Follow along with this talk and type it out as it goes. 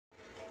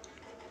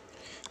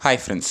Hi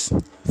friends,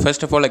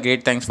 first of all a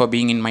great thanks for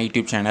being in my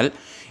YouTube channel.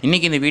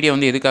 இன்றைக்கி இந்த video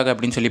வந்து எதுக்காக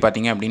அப்படின்னு சொல்லி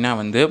பார்த்தீங்க அப்படின்னா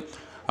வந்து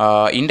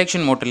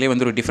இண்டக்ஷன் மோட்டர்லேயே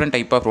வந்து ஒரு different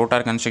type of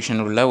rotor construction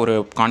உள்ள ஒரு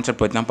கான்செப்ட்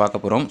பற்றி தான்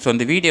பார்க்க போகிறோம். ஸோ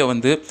இந்த வீடியோ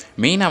வந்து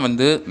மெயினாக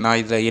வந்து நான்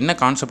இதில் என்ன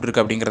கான்செப்ட்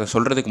இருக்குது அப்படிங்கிறத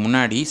சொல்கிறதுக்கு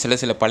முன்னாடி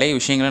சில பழைய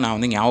விஷயங்களை நான்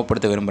வந்து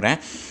ஞாபகப்படுத்த விரும்புகிறேன்.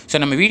 ஸோ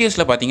நம்ம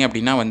வீடியோஸில் பார்த்தீங்க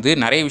அப்படின்னா வந்து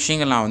நிறைய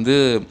விஷயங்கள் நான் வந்து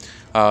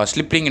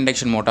ஸ்லிப்ரிங்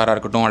இண்டக்ஷன் மோட்டாராக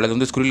இருக்கட்டும் அல்லது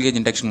வந்து ஸ்குரில் கேஜ்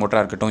இண்டக்ஷன்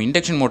மோட்டராக இருக்கட்டும்,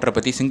 இண்டக்ஷன் மோட்டரை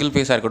பற்றி சிங்கிள்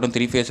ஃபேஸாக இருக்கட்டும்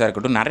 3 ஃபேஸாக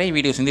இருக்கட்டும் நிறைய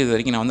வீடியோஸ் வந்து இது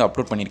வரைக்கும் நான் வந்து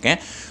அப்லோட் பண்ணியிருக்கேன்.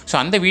 ஸோ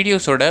அந்த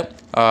வீடியோஸோட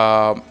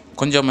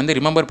கொஞ்சம் வந்து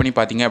ரிமெம்பர் பண்ணி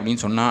பார்த்தீங்க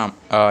அப்படின்னு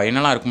சொன்னால்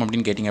என்னெல்லாம் இருக்கும்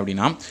அப்படின்னு கேட்டிங்க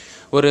அப்படின்னா,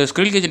 ஒரு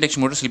squirrel cage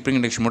induction motor, slip ring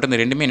induction motor இந்த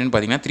ரெண்டுமே என்னென்னு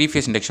பார்த்தீங்கன்னா 3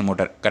 ஃபேஸ் இண்டக்ஷன்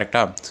மோட்டர்.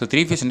 கரெக்டாக? ஸோ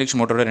 3 ஃபேஸ் இண்டக்ஷன்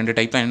மோட்டரோட 2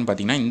 டைப் தான் என்னென்னு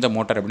பார்த்தீங்கன்னா இந்த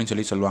மோட்டர்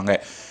அப்படின்னு சொல்லுவாங்க.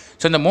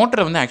 ஸோ இந்த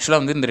மோட்டரை வந்து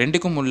ஆக்சுவலாக வந்து இந்த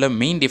ரெண்டுக்கும் உள்ள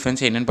மெயின்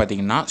டிஃப்ரென்ஸ் என்னென்னு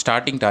பார்த்தீங்கன்னா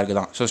ஸ்டார்டிங் டார்க்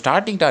தான். ஸோ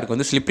ஸ்டார்டிங் டார்க்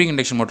வந்து ஸ்லிப்ரிங்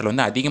இண்டக்ஷன் மோட்டரில்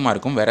வந்து அதிகமாக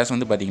இருக்கும், வேறஸ்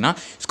வந்து பார்த்தீங்கன்னா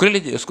ஸ்குரில்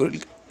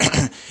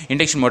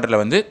இண்டக்ஷன் மோட்டரில்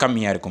வந்து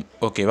கம்மியாக இருக்கும்.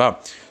 ஓகேவா?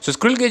 ஸோ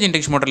ஸ்குரில் கேஜ்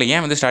இண்டக்ஷன் மோட்டரில்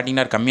ஏன் வந்து ஸ்டார்டிங்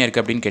டார்க் கம்மியாக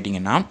இருக்குது அப்படின்னு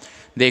கேட்டிங்கன்னா,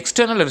 இந்த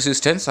எக்ஸ்டர்னல்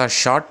ரெசிஸ்டன்ஸ் ஆர்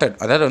ஷார்ட்டட்,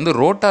 அதாவது வந்து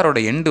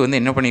ரோட்டாரோட எண்டு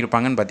வந்து என்ன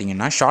பண்ணியிருப்பாங்கன்னு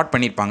பார்த்தீங்கன்னா ஷார்ட்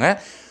பண்ணியிருப்பாங்க.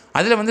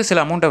 அதில் வந்து சில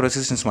அமௌண்ட் ஆஃப்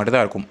ரெசிஸ்டன்ஸ் மட்டும்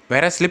தான் இருக்கும்.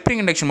 வேறு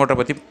ஸ்லிப்ரிங் இண்டக்ஷன் மோட்டரை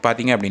பற்றி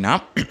பார்த்தீங்க அப்படின்னா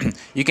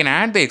you can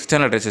add the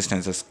external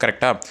resistances.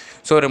 கரெக்டாக?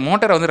 ஸோ ஒரு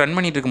மோட்டரை வந்து ரன்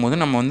பண்ணிட்டு இருக்கும்போது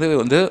நம்ம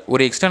வந்து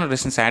ஒரு எக்ஸ்டர்னல்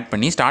ரெசிஸ்டன்ஸ் ஆட்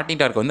பண்ணி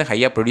ஸ்டார்டிங் டார்க் வந்து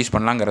ஹையாக ப்ரொடியூஸ்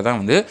பண்ணலாங்கிறதான்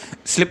வந்து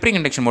ஸ்லிப்ரிங்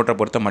இண்டக்ஷன் மோட்டரை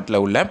பொறுத்த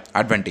மட்டும் உள்ள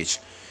அட்வான்டேஜ்.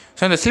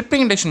 ஸோ இந்த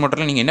ஸ்லிப்ரிங் இண்டக்ஷன்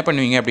மோட்டரில் நீங்கள் என்ன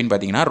பண்ணுவீங்க அப்படின்னு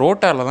பார்த்தீங்கன்னா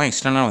ரோட்டாரில் தான்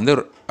எக்ஸ்டர்னலாக வந்து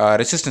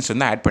ரெசிஸ்டன்ஸ்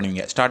வந்து ஆட்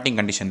பண்ணுவீங்க ஸ்டார்டிங்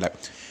கண்டிஷனில்.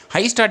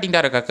 ஹை ஸ்டார்டிங்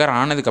டார்க் அக்கர்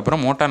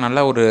ஆனதுக்கப்புறம் மோட்டார்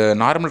நல்லா ஒரு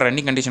நார்மல்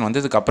ரன்னிங் கண்டிஷன்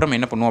வந்ததுக்கப்புறம்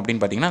என்ன பண்ணுவோம்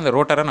அப்படின்னு பார்த்தீங்கன்னா அந்த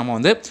ரோட்டரை நம்ம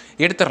வந்து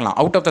எடுத்துடலாம்,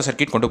 அவுட் ஆஃப் த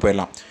சர்க்யூட் கொண்டு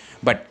போயிடலாம்.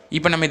 பட்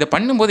இப்போ நம்ம இதை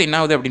பண்ணும்போது என்ன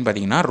ஆகுது அப்படின்னு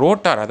பார்த்தீங்கன்னா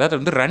ரோட்டார், அதாவது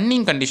வந்து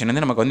ரன்னிங் கண்டிஷன்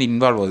வந்து நமக்கு வந்து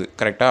இன்வால்வ் ஆகுது.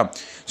 கரெக்டாக?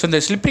 ஸோ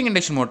இந்த ஸ்லிப்ரிங்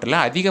இண்டக்ஷன் மோட்டரில்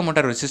அதிக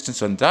மோட்டார்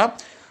ரெசிஸ்டன்ஸ் வந்தால்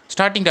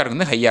ஸ்டார்டிங் டார்க்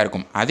வந்து ஹையாக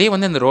இருக்கும். அதே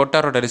வந்து இந்த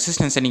ரோட்டாரோட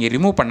ரெசிஸ்டன்ஸை நீங்கள்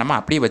ரிமூவ் பண்ணாமல்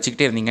அப்படியே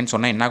வச்சுக்கிட்டே இருந்தீங்கன்னு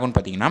சொன்னால் என்ன ஆகும்னு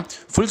பார்த்தீங்கன்னா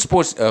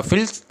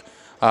ஃபுல்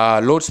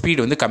லோட்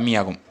ஸ்பீடு வந்து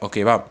கம்மியாகும்.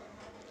 ஓகேவா?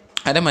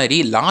 அதே மாதிரி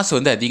லாஸ்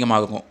வந்து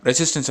அதிகமாகும்,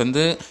 ரெசிஸ்டன்ஸ்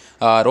வந்து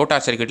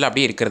ரோட்டார் சர்க்யூட்டில்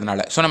அப்படியே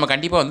இருக்கிறதுனால. ஸோ நம்ம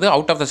கண்டிப்பாக வந்து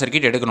அவுட் ஆஃப் த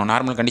சர்க்யூட் எடுக்கணும்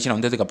நார்மல் கண்டிஷன்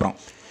வந்ததுக்கப்புறம்.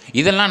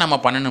 இதெல்லாம் நம்ம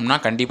பண்ணணும்னா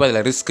கண்டிப்பாக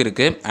அதில் ரிஸ்க்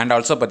இருக்குது. அண்ட்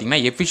ஆல்சோ பார்த்திங்கன்னா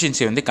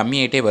எஃபிஷியன்சி வந்து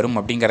கம்மியாகிட்டே வரும்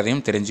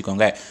அப்படிங்கிறதையும்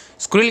தெரிஞ்சுக்கோங்க.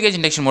 ஸ்குரில் கேஜ்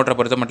இண்டக்ஷன் மோட்டரை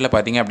பொறுத்த மட்டும்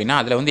பார்த்திங்க அப்படின்னா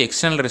அதில் வந்து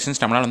எக்ஸ்டர்னல்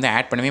ரெசிஸ்டன்ஸ் நம்மளால் வந்து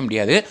ஆட் பண்ணவே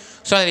முடியாது.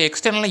 ஸோ அது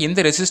எக்ஸ்டர்னலாக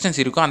எந்த ரெசிஸ்டன்ஸ்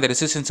இருக்கோ அந்த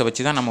ரெசிஸ்டன்ஸை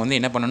வச்சு தான் நம்ம வந்து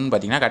என்ன பண்ணணும்னு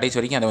பார்த்தீங்கன்னா கடைசி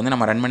வரைக்கும் அதை வந்து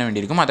நம்ம ரன் பண்ண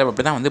வேண்டியிருக்கும். அதை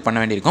அப்படி தான் வந்து பண்ண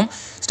வேண்டியிருக்கும்.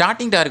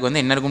 ஸ்டார்டிங் டார்க்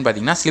வந்து என்ன இருக்கும்னு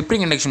பார்த்தீங்கன்னா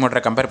ஸ்லிப்ரிங் இண்டக்ஷன்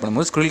மோட்டரை கம்பேர்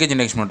பண்ணும்போது ஸ்குரில் கேஜ்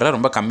இண்டக்ஷன் மோட்டரில்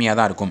ரொம்ப கம்மியாக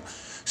தான் இருக்கும்.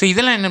 ஸோ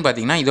இதெல்லாம் என்னென்னு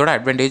பார்த்தீங்கன்னா இதோட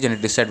அட்வான்டேஜ் அண்ட்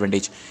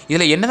டிஸ்அட்வான்டேஜ்.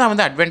 இதில் என்ன தான்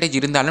வந்து அட்வான்டேஜ்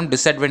இருந்தாலும்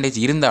டிஸ்அட்வான்டேஜ்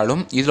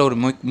இருந்தாலும் இதில் ஒரு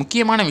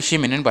முக்கியமான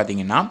விஷயம் என்னென்னு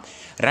பார்த்தீங்கன்னா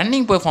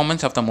running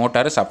performance of the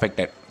motor is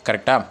affected.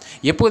 கரெக்டாக?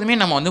 எப்போதுமே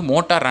நம்ம வந்து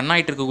மோட்டார் ரன்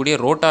ஆகிட்டு இருக்கக்கூடிய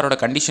ரோட்டாரோட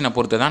கண்டிஷனை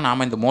பொறுத்து தான்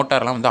நாம் இந்த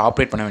மோட்டாரெலாம் வந்து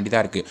ஆப்ரேட் பண்ண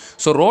வேண்டியதாக இருக்குது.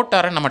 ஸோ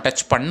ரோட்டாரை நம்ம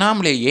டச்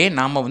பண்ணாமலேயே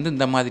நாம் வந்து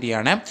இந்த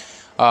மாதிரியான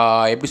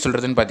எப்படி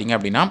சொல்கிறதுன்னு பார்த்தீங்க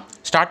அப்படின்னா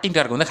ஸ்டார்டிங்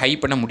டார்க் வந்து ஹை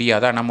பண்ண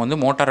முடியாதா, நம்ம வந்து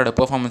மோட்டாரோட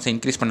பெர்ஃபார்மன்ஸை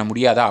இன்க்ரீஸ் பண்ண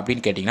முடியாதா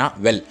அப்படின்னு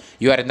கேட்டிங்கன்னா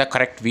யூ ஆர் இந்த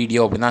கரெக்ட்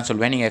வீடியோ அப்படின்னு தான்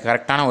சொல்வேன். நீங்கள்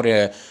கரெக்டான ஒரு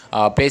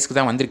பிளேஸ்க்கு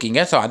தான் வந்திருக்கீங்க.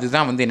 ஸோ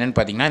அதுதான் வந்து என்னென்னு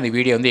பார்த்தீங்கன்னா இந்த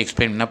வீடியோ வந்து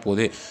எக்ஸ்பிளைன் பண்ண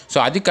போகுது. ஸோ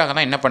அதுக்காக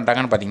தான் என்ன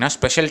பண்ணுறாங்கன்னு பார்த்தீங்கன்னா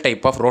special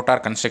type of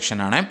rotor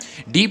கன்ஸ்ட்ரக்ஷனான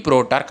deep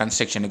rotor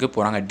கன்ஸ்ட்ரக்ஷனுக்கு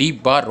போகிறாங்க.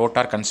 டீப் பார்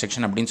ரோட்டார்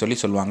கன்ஸ்ட்ரக்ஷன் அப்படின்னு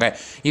சொல்லுவாங்க.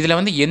 இதில்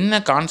வந்து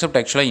என்ன கான்செப்ட்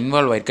ஆக்சுவலாக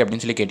இன்வால்வ் ஆயிருக்கு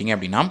அப்படின்னு சொல்லி கேட்டிங்க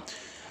அப்படின்னா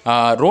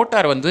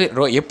ரோட்டார் வந்து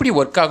எப்படி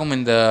ஒர்க் ஆகும்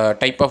இந்த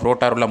டைப் ஆஃப்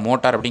ரோட்டார் உள்ள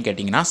மோட்டார் அப்படின்னு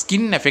கேட்டிங்கன்னா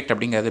ஸ்கின் எஃபெக்ட்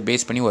அப்படிங்கிறத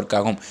பேஸ் பண்ணி ஒர்க்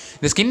ஆகும்.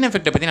 இந்த ஸ்கின்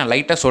எஃபெக்ட்டை பற்றி நான்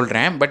லைட்டாக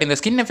சொல்கிறேன். பட் இந்த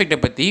ஸ்கின் எஃபெக்ட்டை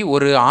பற்றி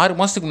ஒரு 6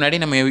 மாதத்துக்கு முன்னாடி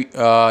நம்ம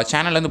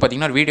சேனலில் வந்து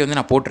பார்த்திங்கன்னா ஒரு வீடியோ வந்து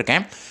நான்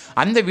போட்டிருக்கேன்.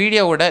 அந்த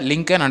வீடியோவோட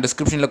லிங்க்கை நான்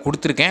டிஸ்கிரிப்ஷனில்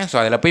கொடுத்துருக்கேன். ஸோ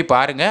அதில் போய்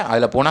பாருங்கள்.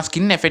 அதில் போனால்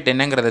ஸ்கின் எஃபெக்ட்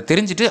என்னங்கிறத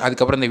தெரிஞ்சுட்டு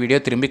அதுக்கப்புறம் இந்த வீடியோ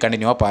திரும்பி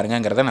கண்டினியூவாக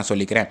பாருங்கிறத நான்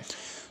சொல்லிக்கிறேன்.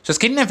 ஸோ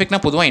ஸ்கின்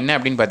எஃபெக்ட்னா பொதுவாக என்ன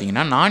அப்படின்னு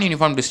பார்த்தீங்கன்னா நான்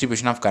யூனிஃபார்ம்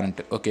டிஸ்ட்ரிபியூஷன் ஆஃப்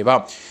கரண்ட். ஓகேவா?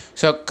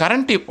 ஸோ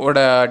கரண்ட்டோட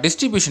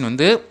டிஸ்ட்ரிபியூஷன்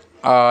வந்து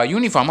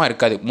யூனிஃபார்மாக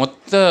இருக்காது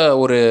மொத்த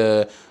ஒரு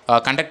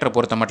கண்டக்டரை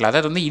பொறுத்த மட்டும்.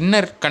 அதாவது வந்து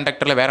இன்னர்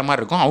கண்டக்டரில் வேறு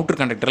மாதிரி இருக்கும், அவுட்டர்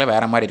கண்டக்டரில்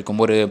வேறு மாதிரி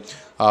இருக்கும். ஒரு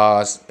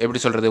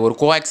எப்படி சொல்கிறது, ஒரு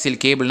கோஆக்சியல்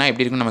கேபிள்னால்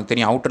எப்படி இருக்குன்னு நமக்கு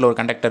தெரியும். அவுட்டரில் ஒரு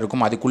கண்டக்டர்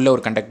இருக்கும், அதுக்குள்ளே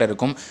ஒரு கண்டக்டர்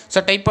இருக்கும்.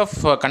 ஸோ டைப் ஆஃப்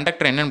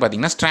கண்டக்டர் என்னென்னு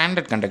பார்த்தீங்கன்னா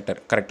ஸ்டாண்டர்ட்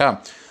கண்டக்டர். கரெக்டாக?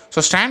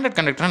 ஸோ ஸ்டாண்டர்ட்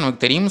கண்டக்டர்னால்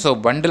நமக்கு தெரியும். ஸோ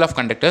பண்டில் ஆஃப்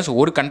கண்டக்டர்ஸ்,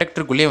 ஒரு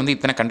கண்டக்டருக்குள்ளேயே வந்து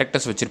இத்தனை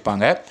கண்டக்டர்ஸ்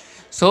வச்சுருப்பாங்க.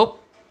 So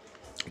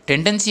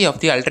tendency of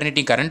the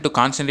alternating current to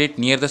concentrate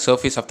near the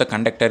surface of the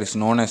conductor is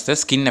known as the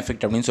skin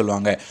effect அப்படின்னு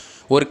சொல்லுவாங்க.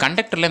 ஒரு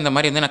கண்டக்டரில் இந்த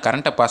மாதிரி வந்து நான்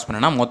கரண்ட்டை பாஸ்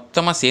பண்ணேன்னா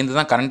மொத்தமாக சேர்ந்து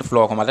தான் கரண்ட் ஃப்ளோ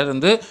ஆகும். அதாவது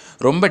வந்து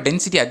ரொம்ப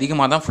டென்சிட்டி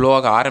அதிகமாக தான் ஃப்ளோ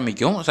ஆக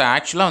ஆரம்பிக்கும். ஸோ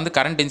ஆக்சுவலாக வந்து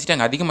கரண்ட் டென்சிட்டி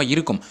அங்கே அதிகமாக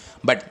இருக்கும்.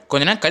 பட்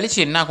கொஞ்ச நேரம் கழிச்சு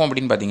என்ன ஆகும்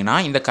அப்படின்னு பார்த்தீங்கன்னா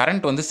இந்த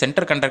கரண்ட் வந்து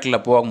சென்டர் கண்டக்டரில்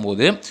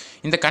போகும்போது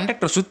இந்த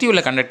கண்டக்டர் சுற்றி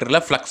உள்ள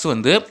கண்டக்டரில் ஃப்ளக்ஸ்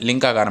வந்து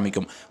லிங்க் ஆக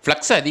ஆரம்பிக்கும்.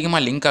 ஃப்ளக்ஸ்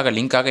அதிகமாக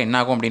லிங்க் ஆக என்ன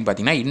ஆகும் அப்படின்னு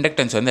பார்த்தீங்கன்னா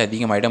இண்டக்டன்ஸ் வந்து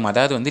அதிகமாகிடும்.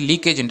 அதாவது வந்து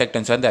லீக்கேஜ்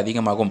இண்டக்டன்ஸ் வந்து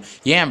அதிகமாகும்.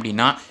 ஏன்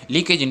அப்படின்னா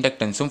லீக்கேஜ்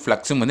இண்டக்டன்ஸும்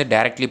ஃப்ளக்ஸும் வந்து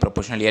டைரக்ட்லி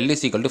ப்ரொபோஷனல். L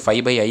 =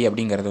 5/I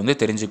அப்படிங்கிறது வந்து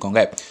தெரிஞ்சுக்கோங்க.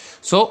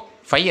 ஸோ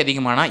ஃபை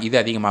அதிகமானா இது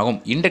அதிகமாகும்.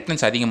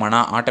 இண்டக்டன்ஸ் அதிகமானா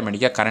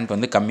ஆட்டோமேட்டிக்காக கரண்ட்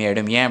வந்து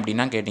கம்மியாயிடும். ஏன்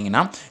அப்படின்னா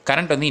கேட்டிங்கன்னா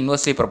கரண்ட் வந்து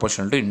inversely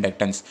proportional to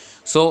inductance.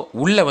 So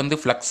உள்ளே வந்து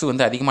ஃப்ளக்ஸ்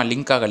வந்து அதிகமாக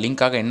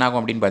லிங்க் ஆக என்ன ஆகும்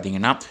அப்படின்னு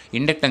பார்த்தீங்கன்னா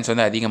இண்டக்டன்ஸ்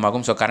வந்து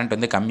அதிகமாகும். ஸோ கரண்ட்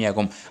வந்து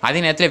கம்மியாகும்.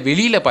 அதே நேரத்தில்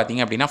வெளியில்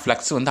பார்த்தீங்க அப்படின்னா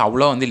ஃப்ளக்ஸ் வந்து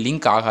அவ்வளோ வந்து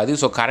லிங்க் ஆகாது.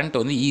 ஸோ கரண்ட்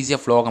வந்து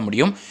ஈஸியாக ஃப்ளோ ஆக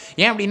முடியும்.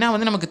 ஏன் அப்படின்னா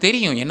வந்து நமக்கு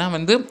தெரியும், ஏன்னா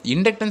வந்து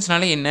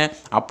இண்டக்டன்ஸ்னால என்ன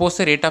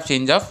அப்போஸ் rate of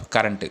change of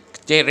current.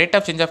 Rate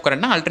of change of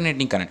கரண்ட்னா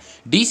alternating current.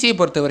 டிசியை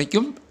பொறுத்த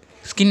வரைக்கும்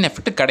ஸ்கின்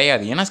எஃபெக்ட்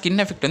கிடையாது. ஏன்னா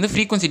ஸ்கின் எஃபெக்ட் வந்து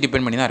ஃப்ரீக்வன்சி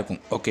டிபெண்ட் பண்ணி தான் இருக்கும்.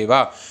 ஓகேவா?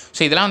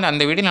 ஸோ இதெல்லாம் வந்து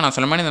அந்த வீடியோவில் நான்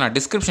சொல்ல மாதிரி நான்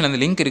டிஸ்கிரிப்ஷனில்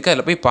அந்த லிங்க் இருக்குது,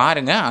 அதில் போய்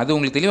பாருங்கள். அது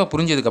உங்களுக்கு தெளிவாக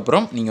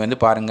புரிஞ்சதுக்கப்புறம் நீங்கள் வந்து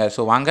பாருங்கள்.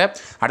 ஸோ வாங்க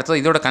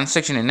அடுத்தது இதோட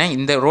கன்ஸ்ட்ரக்ஷன் என்ன,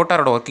 இந்த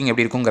ரோட்டாரோட ஒர்க்கிங்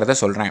எப்படி இருக்குங்கிறத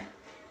சொல்கிறேன்.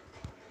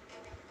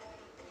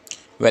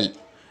 வெல்,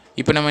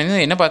 இப்போ நம்ம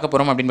வந்து என்ன பார்க்க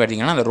போகிறோம் அப்படின்னு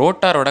பார்த்தீங்கன்னா அந்த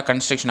ரோட்டாரோட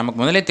கன்ஸ்ட்ரக்ஷன் நமக்கு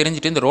முதல்ல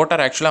தெரிஞ்சுட்டு இந்த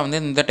ரோட்டார் ஆக்சுவலாக வந்து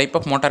இந்த டைப்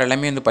ஆஃப் மோட்டார்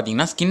எல்லாமே வந்து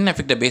பார்த்தீங்கன்னா ஸ்கின்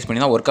எஃபெக்ட்டை பேஸ்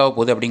பண்ணி தான் ஒர்க் ஆக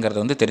போகுது அப்படிங்கிறது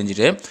வந்து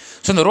தெரிஞ்சுட்டு.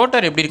 ஸோ இந்த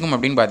ரோட்டார் எப்படி இருக்கும்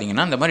அப்படின்னு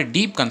பார்த்தீங்கன்னா இந்த மாதிரி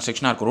டீப்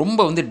கன்ஸ்ட்ரக்ஷனாக இருக்கும். ரொம்ப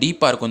வந்து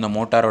டீப்பாக இருக்கும் இந்த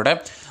மோட்டாரோட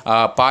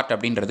பார்ட்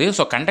அப்படின்றது.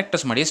 ஸோ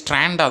கண்டக்டர்ஸ் மாதிரியே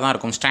ஸ்ட்ராண்டாக தான்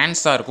இருக்கும்,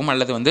 ஸ்ட்ராண்ட்ஸாக இருக்கும்,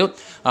 அல்லது வந்து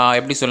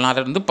எப்படி சொல்லலாம்,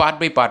 அதை வந்து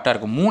பார்ட் பை பார்ட்டாக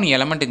இருக்கும். 3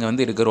 எலமெண்ட் இங்கே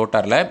வந்து இருக்குது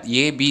ரோட்டாரில்,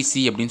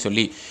 ஏபிசி அப்படின்னு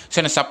சொல்லி. ஸோ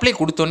இந்த சப்ளை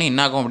கொடுத்தோன்னே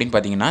என்ன ஆகும் அப்படின்னு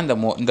பார்த்தீங்கன்னா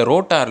இந்த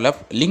ரோட்டாரில்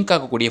லிங்க்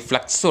ஆகக்கூடிய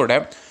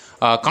ஃப்ளக்ஸோட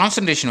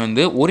கான்சன்ட்ரேஷன்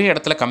வந்து ஒரு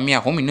இடத்துல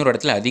கம்மியாகவும் இன்னொரு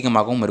இடத்துல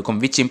அதிகமாகவும் இருக்கும்.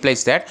 Which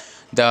implies that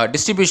the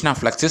distribution of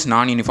flux is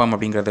நான் யூனிஃபார்ம்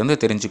அப்படிங்கிறது வந்து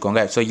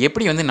தெரிஞ்சுக்கோங்க. ஸோ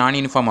எப்படி வந்து நான்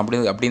யூனிஃபார்ம்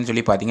அப்படின்னு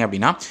சொல்லி பார்த்தீங்க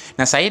அப்படின்னா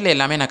நான் சைடில்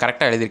எல்லாமே நான்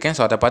கரெக்டாக எழுதியிருக்கேன்.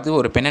 ஸோ அதை பார்த்து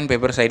ஒரு பென் அண்ட்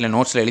பேப்பர் சைடில்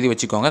நோட்ஸில் எழுதி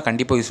வச்சுக்கோங்க.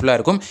 கண்டிப்பாக யூஸ்ஃபுல்லாக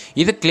இருக்கும்.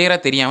 இது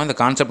கிளியராக தெரியாமல் இந்த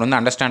கான்செப்ட் வந்து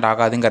அண்டர்ஸ்டாண்ட்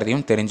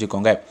ஆகாதுங்கிறதையும்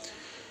தெரிஞ்சுக்கோங்க.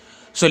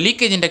 ஸோ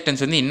லீக்கேஜ்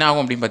இண்டக்டன்ஸ் வந்து என்ன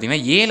ஆகும் அப்படின்னு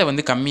பார்த்தீங்கன்னா ஏல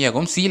வந்து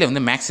கம்மியாகும், சியில்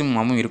வந்து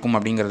மேக்ஸிமமும் இருக்கும்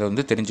அப்படிங்கிறத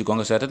வந்து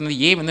தெரிஞ்சுக்கோங்க. ஸோ அதாவது வந்து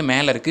ஏ வந்து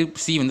மேலே இருக்குது,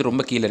 சி வந்து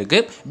ரொம்ப கீழே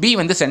இருக்குது, பி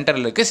வந்து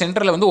சென்டரில் இருக்குது.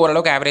 சென்டரில் வந்து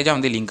ஓரளவுக்கு ஆவரேஜாக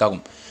வந்து லிங்க்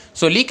ஆகும்.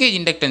 ஸோ லீக்கேஜ்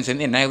இண்டக்டன்ஸ்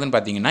வந்து என்ன ஆகுதுன்னு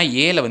பார்த்தீங்கன்னா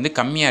ஏல வந்து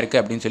கம்மியாக இருக்குது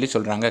அப்படின்னு சொல்லி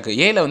சொல்கிறாங்க.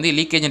 ஏல வந்து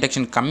லீக்கேஜ்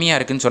இண்டக்ஷன் கம்மியாக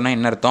இருக்குன்னு சொன்னால்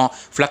என்ன அர்த்தம்,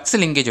 ஃப்ளக்ஸ்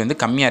லிங்கேஜ் வந்து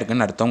கம்மியாக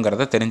இருக்குன்னு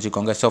அர்த்தங்கிறத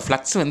தெரிஞ்சுக்கோங்க. ஸோ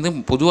ஃப்ளக்ஸ் வந்து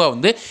பொதுவாக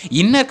வந்து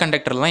இன்னர்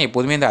கண்டக்டரில் தான்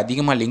எப்போதுமே இந்த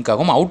அதிகமாக லிங்க்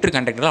ஆகும். அவுட்டர்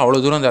கண்டக்டரில் அவ்வளோ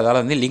தூரம்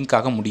அதால் வந்து லிங்க்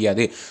ஆக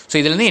முடியாது. ஸோ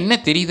இதில் வந்து என்ன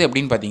தெரியுது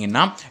அப்படின்னு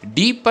பார்த்தீங்கன்னா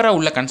டீப்பராக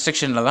உள்ள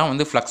கன்ஸ்ட்ரக்ஷனில் தான்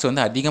வந்து ஃப்ளக்ஸ்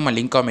வந்து அதிகமாக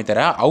லிங்க் ஆகுமே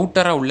தவிர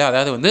அவுட்டராக உள்ள,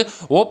 அதாவது வந்து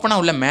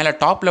ஓப்பனாக உள்ள மேலே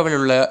டாப் லெவலில்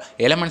உள்ள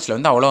எலமெண்ட்ஸில்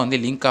வந்து அவ்வளோ வந்து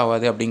லிங்க்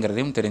ஆகாது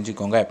அப்படிங்கிறதையும்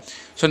தெரிஞ்சுக்கோங்க.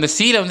 ஸோ இந்த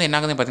சியில் வந்து என்ன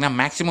ஆகுதுன்னு பார்த்தீங்கன்னா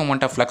மேக்ஸிமம்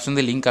அமௌண்ட் ஆஃப் ஃப்ளக்ஸ்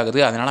வந்து லிங்க் ஆகுது.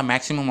 அதனால்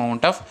maximum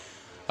amount of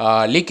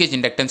leakage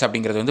inductance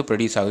அப்படிங்கிறது வந்து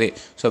ப்ரொடியூஸ் ஆகுது.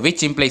 So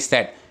which implies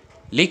that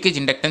leakage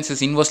inductance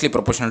is inversely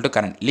proportional to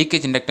current.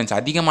 Leakage inductance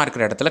அதிகமாக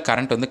இருக்கிற இடத்துல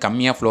கரண்ட் வந்து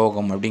கம்மியாக ஃப்ளோ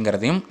ஆகும்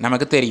அப்படிங்கிறதையும்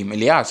நமக்கு தெரியும்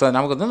இல்லையா? ஸோ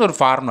நமக்கு வந்து ஒரு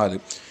ஃபார்முலா அது.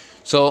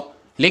 ஸோ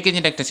லீக்கேஜ்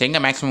இண்டக்டன்ஸ் எங்கே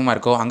மேக்ஸிமமாக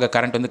இருக்கோ அங்கே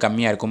கரண்ட் வந்து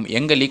கம்மியாக இருக்கும்.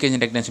 எங்கே லீக்கேஜ்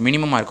இண்டக்டன்ஸ்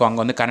மினிமமாக இருக்கோ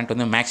அங்கே வந்து கரண்ட்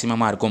வந்து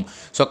மேக்ஸிமமாக இருக்கும்.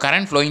 So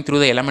current flowing through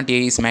the element A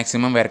is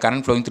maximum, வேறு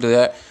current flowing through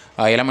the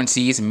element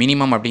C is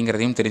minimum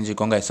அப்படிங்கிறதையும்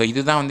தெரிஞ்சுக்கோங்க. ஸோ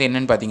இதுதான் வந்து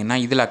என்னென்னு பார்த்தீங்கன்னா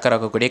இதில் அக்கர்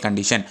ஆகக்கூடிய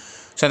கண்டிஷன்.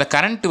 ஸோ அந்த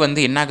கரண்ட்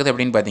வந்து என்ன ஆகுது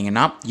அப்படின்னு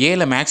பார்த்தீங்கன்னா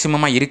ஏல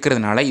மேக்ஸிமமாக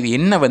இருக்கிறதுனால இது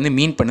என்ன வந்து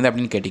மீன் பண்ணுது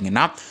அப்படின்னு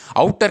கேட்டிங்கன்னா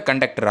அவுட்டர்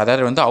கண்டக்டர்,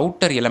 அதாவது வந்து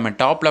outer element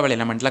top level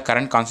எலமெண்ட்டில்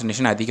current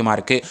concentration அதிகமாக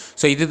இருக்குது.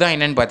 ஸோ இதுதான்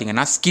என்னென்னு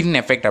பார்த்தீங்கன்னா ஸ்கின்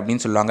எஃபெக்ட்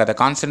அப்படின்னு சொல்லுவாங்க. த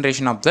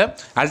concentration of the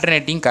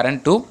alternating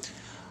current to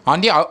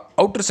on the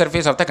outer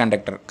surface of the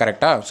conductor.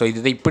 கரெக்டாக? ஸோ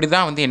இது இப்படி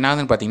தான் வந்து என்ன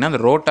ஆகுதுன்னு பார்த்தீங்கன்னா அந்த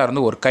ரோட்டார்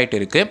வந்து ஒர்க் ஆகிட்டு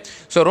இருக்குது.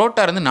 ஸோ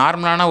ரோட்டார் வந்து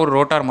நார்மலான ஒரு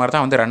ரோட்டார் மாதிரி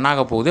தான் வந்து ரன்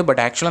ஆக போகுது.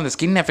 பட் ஆக்சுவலாக அந்த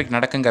ஸ்கின் எஃபெக்ட்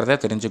நடக்குங்கிறத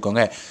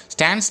தெரிஞ்சுக்கோங்க.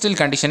 ஸ்டாண்ட் ஸ்டில்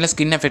கண்டிஷனில்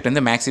ஸ்கின் எஃபெக்ட்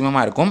வந்து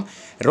மேக்ஸிமமாக இருக்கும்.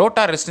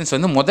 ரோட்டார் ரெசிஸ்டன்ஸ்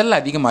வந்து முதல்ல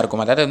அதிகமாக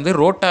இருக்கும். அதாவது வந்து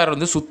ரோட்டார்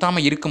வந்து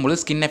சுத்தாமல் இருக்கும்போது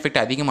ஸ்கின்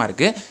எஃபெக்ட் அதிகமாக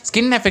இருக்குது.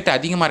 ஸ்கின் எஃபெக்ட்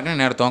அதிகமாக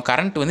இருக்குன்னு அர்த்தம்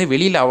கரண்ட் வந்து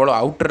வெளியில் அவ்வளோ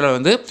அவுட்டரில்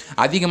வந்து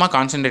அதிகமாக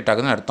கான்சன்ட்ரேட்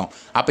ஆகுதுன்னு அர்த்தம்.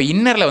 அப்போ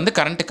இன்னரில் வந்து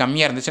கரண்ட்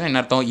கம்மியாக இருந்துச்சுன்னா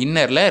என்ன அர்த்தம்,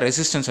 இன்னரில்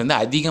ரெசிஸ்டன்ஸ் வந்து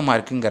அதிகமாக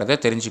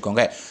இருக்குங்கிறத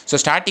தெரிஞ்சுக்கோங்க. ஸோ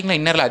ஸ்டார்டிங்கில்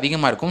இன்னரில்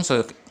அதிகமாக இருக்கும். ஸோ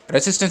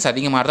ரெசிஸ்டன்ஸ்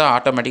அதிகமாக இருந்தால்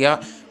ஆட்டோமேட்டிக்காக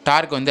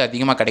டார்க் வந்து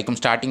அதிகமாக கிடைக்கும்.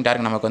 ஸ்டார்டிங்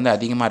டார்க் நமக்கு வந்து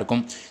அதிகமாக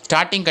இருக்கும்.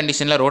 ஸ்டார்டிங்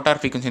கண்டிஷனில் ரோட்டார்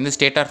ஃப்ரீக்வன்சி வந்து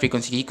ஸ்டேட்டார்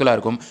ஃப்ரீக்வன்சிக்கு ஈக்குவலாக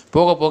இருக்கும்.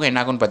 போக போக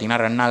என்ன ஆகும்னு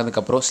பார்த்தீங்கன்னா ரன்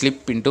ஆகுதுக்கப்புறம்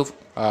ஸ்லிப் இன்ட்டு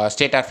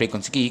ஸ்டேட்டார்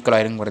ஃப்ரீக்வன்சிக்கு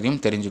ஈக்குவலாக இருக்குங்கிறதையும்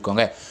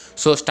தெரிஞ்சுக்கோங்க.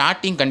 ஸோ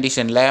ஸ்டார்டிங்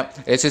கண்டிஷனில்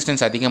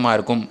ரெசிஸ்டன்ஸ் அதிகமாக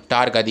இருக்கும்,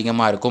 டார்க்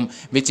அதிகமாக இருக்கும்.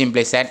 Which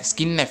implies that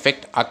skin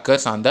effect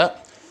occurs on the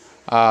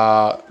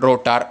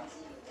rotor.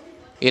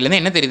 இதுலேருந்து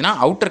என்ன தெரியுதுன்னா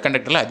அவுட்டர்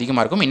கண்டக்டரில்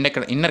அதிகமாக இருக்கும்,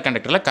 இன்னர்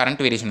கண்டக்டரில்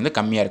கரண்ட் வேரியேஷன் வந்து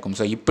கம்மியாக இருக்கும்.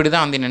 ஸோ இப்படி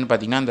தான் வந்து என்னென்னு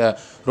பார்த்தீங்கன்னா அந்த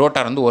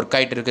ரோட்டார் வந்து ஒர்க்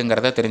ஆகிட்டு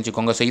இருக்குங்கிறத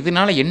தெரிஞ்சுக்கோங்க. ஸோ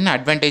இதனால் என்ன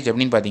அட்வான்டேஜ்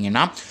அப்படின்னு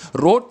பார்த்தீங்கன்னா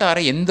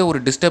ரோட்டாரை எந்த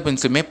ஒரு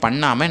டிஸ்டர்பன்ஸுமே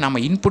பண்ணாமல்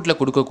நம்ம இன்புட்டில்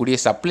கொடுக்கக்கூடிய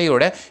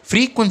சப்ளையோட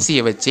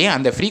ஃப்ரீக்வன்சியை வச்சே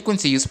அந்த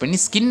ஃப்ரீக்வன்சி யூஸ் பண்ணி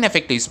ஸ்கின்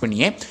எஃபெக்ட் யூஸ்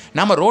பண்ணியே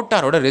நம்ம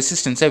ரோட்டாரோட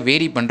ரெசிஸ்டன்ஸை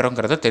வேரி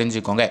பண்ணுறோங்கிறத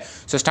தெரிஞ்சுக்கோங்க.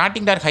 ஸோ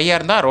ஸ்டார்டிங் டார்க் ஹையாக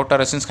இருந்தால்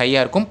ரோட்டார் ரெசிஸ்டன்ஸ்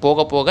ஹையாக இருக்கும்.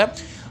 போக போக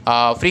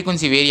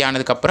ஃப்ரீக்வன்சி வேரி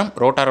ஆனதுக்கப்புறம்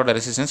ரோட்டாரோட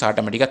ரெசிஸ்டன்ஸ்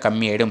ஆட்டோமேட்டிக்காக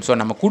கம்மியாயிடும். ஸோ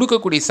நம்ம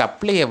கொடுக்கக்கூடிய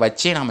சப்ளையை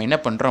வச்சே நம்ம என்ன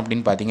பண்ணுறோம்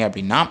அப்படின்னு பார்த்தீங்க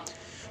அப்படின்னா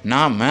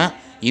நாம்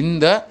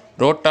இந்த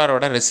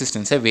ரோட்டாரோட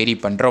ரெசிஸ்டன்ஸை வேரி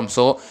பண்ணுறோம்.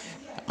 ஸோ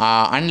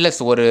அன்லெஸ்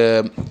ஒரு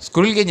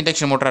ஸ்குரில் கேஜ்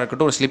இண்டக்ஷன் மோட்டராக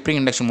இருக்கட்டும், ஒரு ஸ்லிப் ரிங்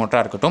இண்டக்ஷன்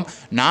மோட்டராக இருக்கட்டும்,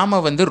 நாம்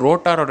வந்து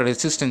ரோட்டாரோட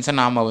ரெசிஸ்டன்ஸை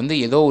நாம் வந்து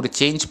ஏதோ ஒரு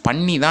சேஞ்ச்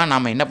பண்ணி தான்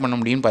நாம் என்ன பண்ண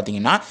முடியும்னு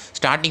பார்த்தீங்கன்னா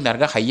ஸ்டார்டிங்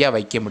டார்க்காக ஹையாக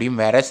வைக்க முடியும்.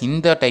 வேற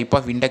இந்த டைப்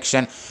ஆஃப்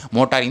இண்டக்ஷன்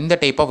மோட்டார், இந்த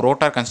டைப் ஆஃப்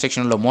ரோட்டார்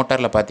கன்ஸ்ட்ரக்ஷன் உள்ள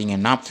மோட்டாரில்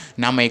பார்த்தீங்கன்னா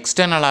நம்ம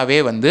எக்ஸ்டர்னலாகவே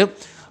வந்து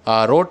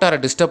ரோட்டாரை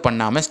டிஸ்டர்ப்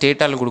பண்ணாமல்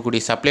ஸ்டேட்டாரில்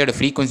கொடுக்கக்கூடிய சப்ளையோட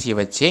ஃப்ரீக்வன்சியை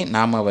வச்சே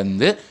நாம்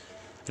வந்து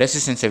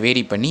ரெசிஸ்டன்ஸை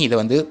வேரி பண்ணி இதை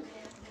வந்து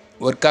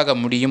ஒர்க் ஆக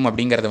முடியும்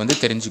அப்படிங்கிறத வந்து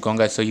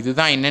தெரிஞ்சுக்கோங்க. ஸோ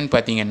இதுதான் என்னென்னு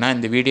பார்த்தீங்கன்னா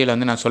இந்த வீடியோவில்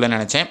வந்து நான் சொல்ல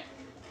நினச்சேன்.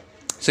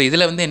 ஸோ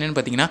இதில் வந்து என்னென்னு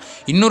பார்த்தீங்கன்னா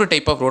இன்னொரு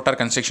டைப் ஆஃப் ரோட்டார்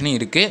கன்ஸ்ட்ரக்ஷனும்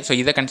இருக்குது. ஸோ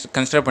இதை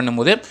கன்சிடர்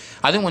பண்ணும்போது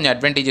அதுவும் கொஞ்சம்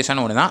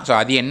அட்வான்டேஜஸான ஒன்று தான். ஸோ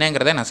அது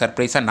என்னங்கிறத நான்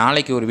சர்ப்ரைஸாக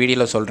நாளைக்கு ஒரு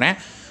வீடியோவில் சொல்கிறேன்.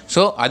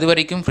 ஸோ அது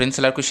வரைக்கும் ஃப்ரெண்ட்ஸ்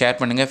எல்லாருக்கும் ஷேர்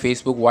பண்ணுங்கள்.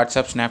 ஃபேஸ்புக்,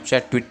 வாட்ஸ்அப்,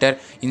 ஸ்னாப்சாட், ட்விட்டர்,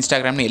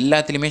 இன்ஸ்டாகிராம்னு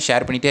எல்லாத்துலேயுமே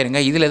ஷேர் பண்ணிகிட்டே இருங்க.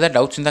 இதில் ஏதாவது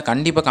டவுட்ஸ் இருந்தால்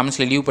கண்டிப்பாக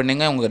கமெண்ட்ஸில் லீவ்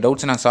பண்ணுங்கள். உங்கள்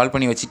டவுட்ஸை நான் சால்வ்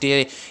பண்ணி வச்சுட்டே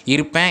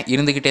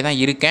இருந்துக்கிட்டே தான்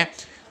இருக்கேன்.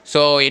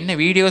 ஸோ என்ன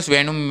வீடியோஸ்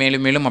வேணும்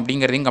மேலும்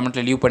அப்படிங்கிறதையும்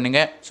கமெண்ட்டில் லீவ்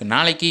பண்ணுங்கள். ஸோ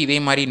நாளைக்கு இதே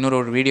மாதிரி இன்னொரு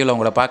வீடியோவில்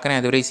உங்களை பார்க்குறேன்.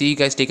 அதுவரை see you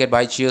guys, take care,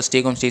 bye, cheers,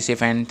 stay home, stay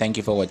safe and thank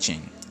you for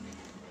watching.